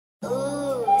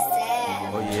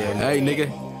Oh yeah, hey nigga.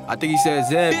 I think he said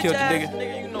Zeb killed the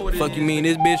nigga. You know what fuck you mean?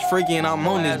 This bitch freaky and I'm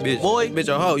on this bitch. Boy, bitch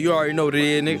a hoe. You already know what it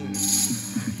is,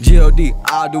 nigga. G.O.D.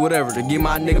 I'll do whatever to get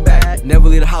my nigga back. Never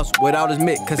leave the house without his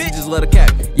mitt, cause he just let a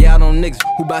cap. Yeah, I know niggas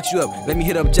who box you up. Let me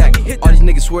hit up Jack. All these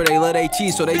niggas swear they love they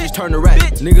cheese, so they just turn to rap.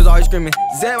 Niggas always screaming,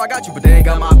 Zeb, I got you, but they ain't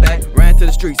got my back. Ran to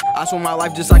the streets, I swim my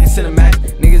life just like a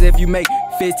cinemax. Niggas, if you make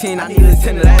 15, I need a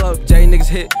 10 of that. Up, J niggas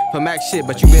hit for max shit,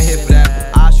 but you been hit for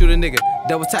that. I shoot a nigga,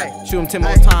 double tap, shoot him 10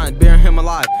 more times, bury him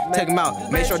alive, take him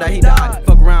out, make sure that he died.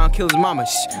 Fuck around, kill his mama,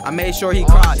 shh, I made sure he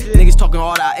cried. Niggas talking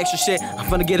all that extra shit, I'm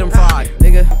finna get him fried,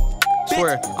 nigga.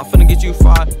 Swear, I'm finna get you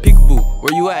fried. Peekaboo,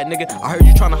 where you at, nigga? I heard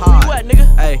you tryna hide. Where you at,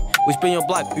 nigga? Hey, we spin your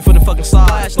block, we finna fucking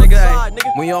slide, nigga. Ay,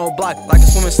 when you on block, like a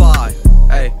swimming slide.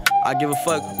 Hey, I give a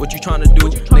fuck what you tryna do,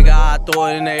 nigga. I throw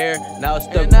it in the air, now it's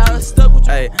stuck with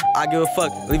you. Hey, I give a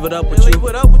fuck, leave it up with you.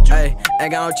 Hey,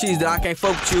 ain't got no cheese that I can't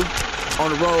fuck with you.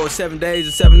 On the road 7 days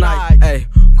and 7 nights. Hey,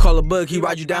 call a bug, he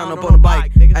ride you down up on the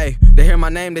bike. Hey, they hear my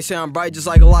name, they say I'm bright just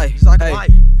like a light. Hey,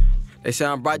 they say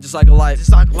I'm bright just like a light.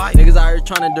 Niggas out here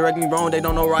trying to direct me wrong, they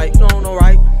don't know right.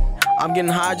 I'm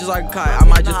getting high just like a kite. I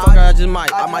might just fuck her, I just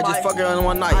might. I might just fuck her in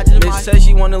one night. Bitch says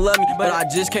she wanna love me, but I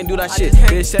just can't do that shit.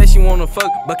 Bitch says she wanna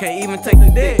fuck, but can't even take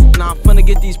the dick. Now I'm finna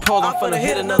get these pros, I'm finna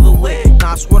hit another lick.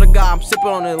 Now I swear to God, I'm sipping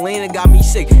on the lean, it got me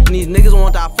sick. And these niggas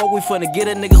want that fuck, we finna get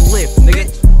a nigga lift,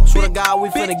 nigga. Swear to God, we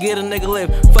finna get a nigga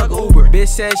lift. Fuck Uber. Bitch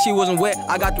said she wasn't wet,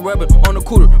 I got the rubber on the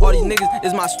cooter. All these niggas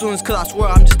is my students, cause I swear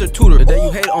I'm just a tutor. The day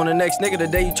you hate on the next nigga, the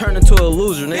day you turn into a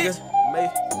loser, nigga.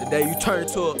 The day you turn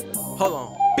into a, hold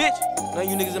on, bitch. None of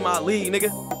you niggas in my league, nigga.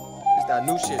 It's that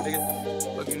new shit,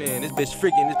 nigga. Fuck you in, this bitch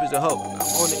freaking, this bitch a hoe. I'm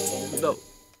on it, dope.